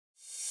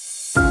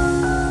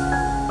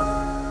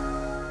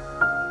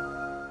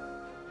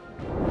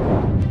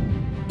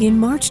In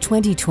March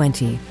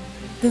 2020,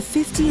 the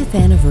 50th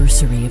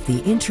anniversary of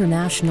the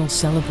international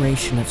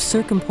celebration of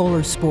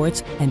circumpolar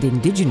sports and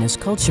indigenous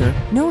culture,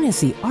 known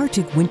as the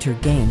Arctic Winter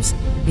Games,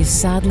 is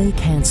sadly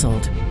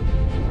cancelled.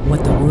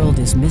 What the world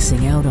is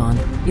missing out on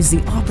is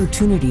the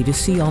opportunity to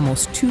see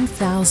almost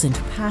 2,000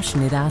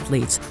 passionate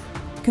athletes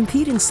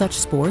compete in such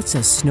sports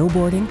as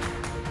snowboarding,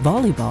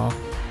 volleyball,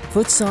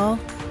 futsal,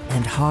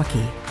 and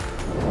hockey.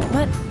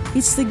 But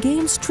it's the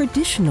game's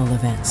traditional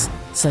events,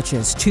 such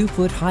as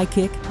 2-foot high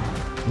kick,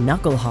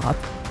 knuckle hop,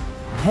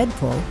 head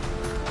pull,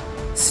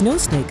 snow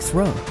snake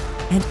throw,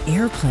 and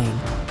airplane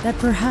that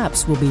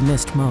perhaps will be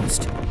missed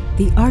most.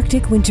 The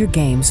Arctic Winter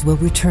Games will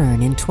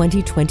return in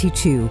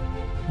 2022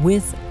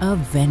 with a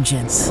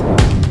vengeance.